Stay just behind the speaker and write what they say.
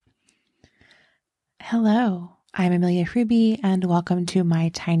Hello, I'm Amelia Ruby, and welcome to my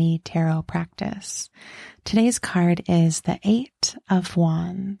tiny tarot practice. Today's card is the Eight of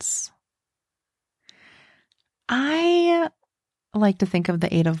Wands. I like to think of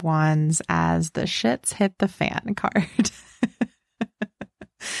the Eight of Wands as the shits hit the fan card.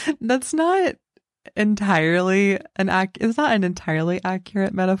 That's not entirely it's not an entirely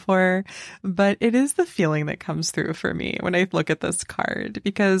accurate metaphor, but it is the feeling that comes through for me when I look at this card,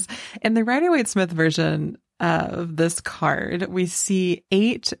 because in the Rider-Waite-Smith version of this card, we see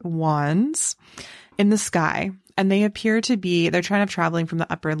 8 wands in the sky, and they appear to be, they're kind of traveling from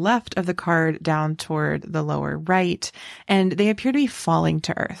the upper left of the card down toward the lower right, and they appear to be falling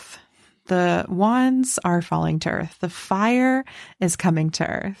to earth. The wands are falling to earth. The fire is coming to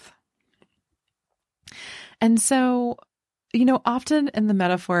earth. And so, often in the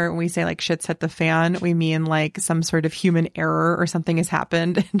metaphor, when we say like shit's hit the fan, we mean like some sort of human error or something has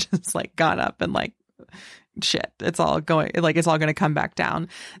happened and just like gone up and like shit, it's all going to come back down.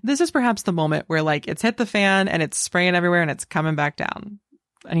 This is perhaps the moment where like it's hit the fan and it's spraying everywhere and it's coming back down.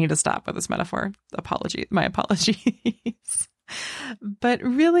 I need to stop with this metaphor. My apologies. But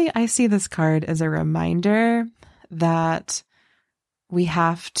really, I see this card as a reminder that we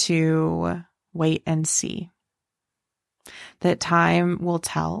have to wait and see. That time will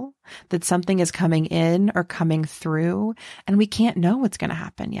tell, that something is coming in or coming through, and we can't know what's going to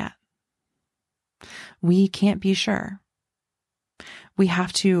happen yet. We can't be sure. We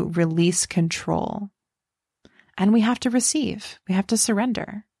have to release control, and we have to receive. We have to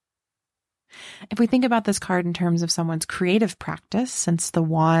surrender. If we think about this card in terms of someone's creative practice, since the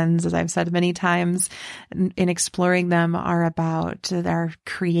wands, as I've said many times, in exploring them are about their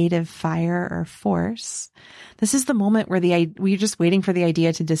creative fire or force, this is the moment where we're just waiting for the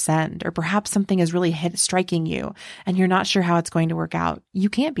idea to descend, or perhaps something is really striking you and you're not sure how it's going to work out. You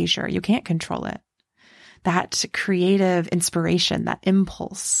can't be sure. You can't control it. That creative inspiration, that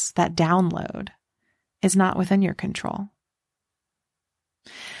impulse, that download is not within your control.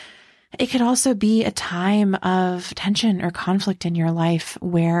 It could also be a time of tension or conflict in your life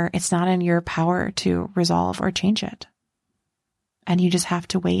where it's not in your power to resolve or change it. And you just have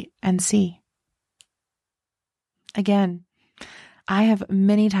to wait and see. Again, I have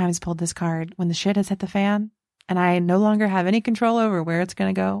many times pulled this card when the shit has hit the fan and I no longer have any control over where it's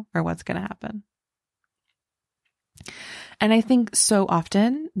going to go or what's going to happen. And I think so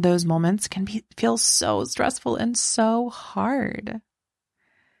often those moments can feel so stressful and so hard.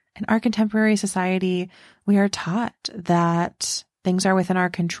 In our contemporary society, we are taught that things are within our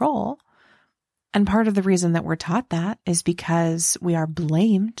control. And part of the reason that we're taught that is because we are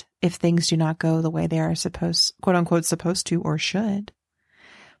blamed if things do not go the way they are quote unquote, supposed to or should.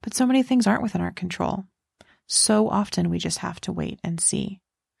 But so many things aren't within our control. So often we just have to wait and see.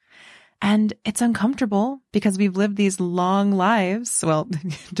 And it's uncomfortable because we've lived these long lives. Well,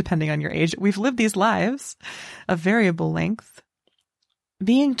 depending on your age, we've lived these lives of variable length,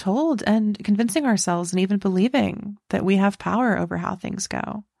 being told and convincing ourselves and even believing that we have power over how things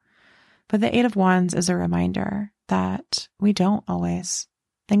go. But the Eight of Wands is a reminder that we don't always.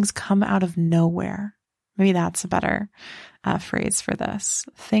 Things come out of nowhere. Maybe that's a better phrase for this.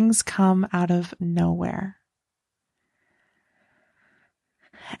 Things come out of nowhere.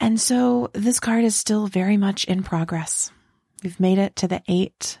 And so this card is still very much in progress. We've made it to the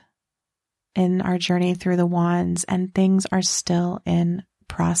 8 in our journey through the wands, and things are still in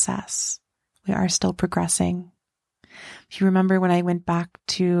process. We are still progressing. If you remember when I went back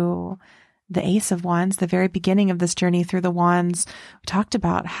to the Ace of Wands, the very beginning of this journey through the wands, we talked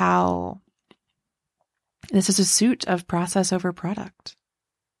about how this is a suit of process over product.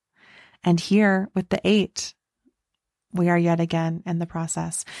 And here with the 8, we are yet again in the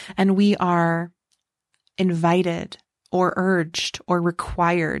process, and we are invited or urged or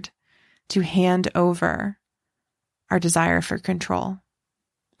required to hand over our desire for control,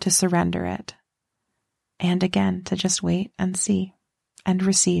 to surrender it, and again, to just wait and see and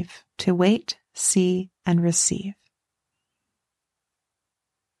receive, to wait, see, and receive.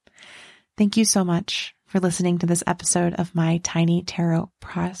 Thank you so much for listening to this episode of my Tiny Tarot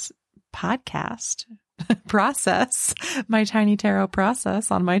podcast. My Tiny Tarot process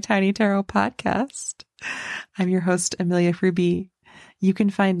on my Tiny Tarot podcast. I'm your host, Amelia Ruby. You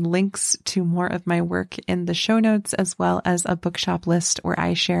can find links to more of my work in the show notes, as well as a bookshop list where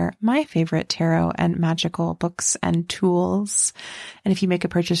I share my favorite tarot and magical books and tools. And if you make a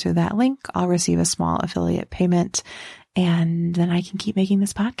purchase through that link, I'll receive a small affiliate payment, and then I can keep making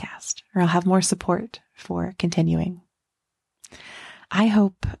this podcast, or I'll have more support for continuing. I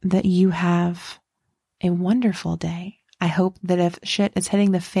hope that you have a wonderful day. I hope that if shit is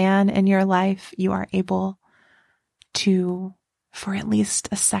hitting the fan in your life, you are able to, for at least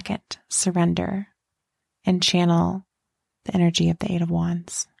a second, surrender and channel the energy of the Eight of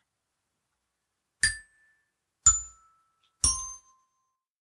Wands.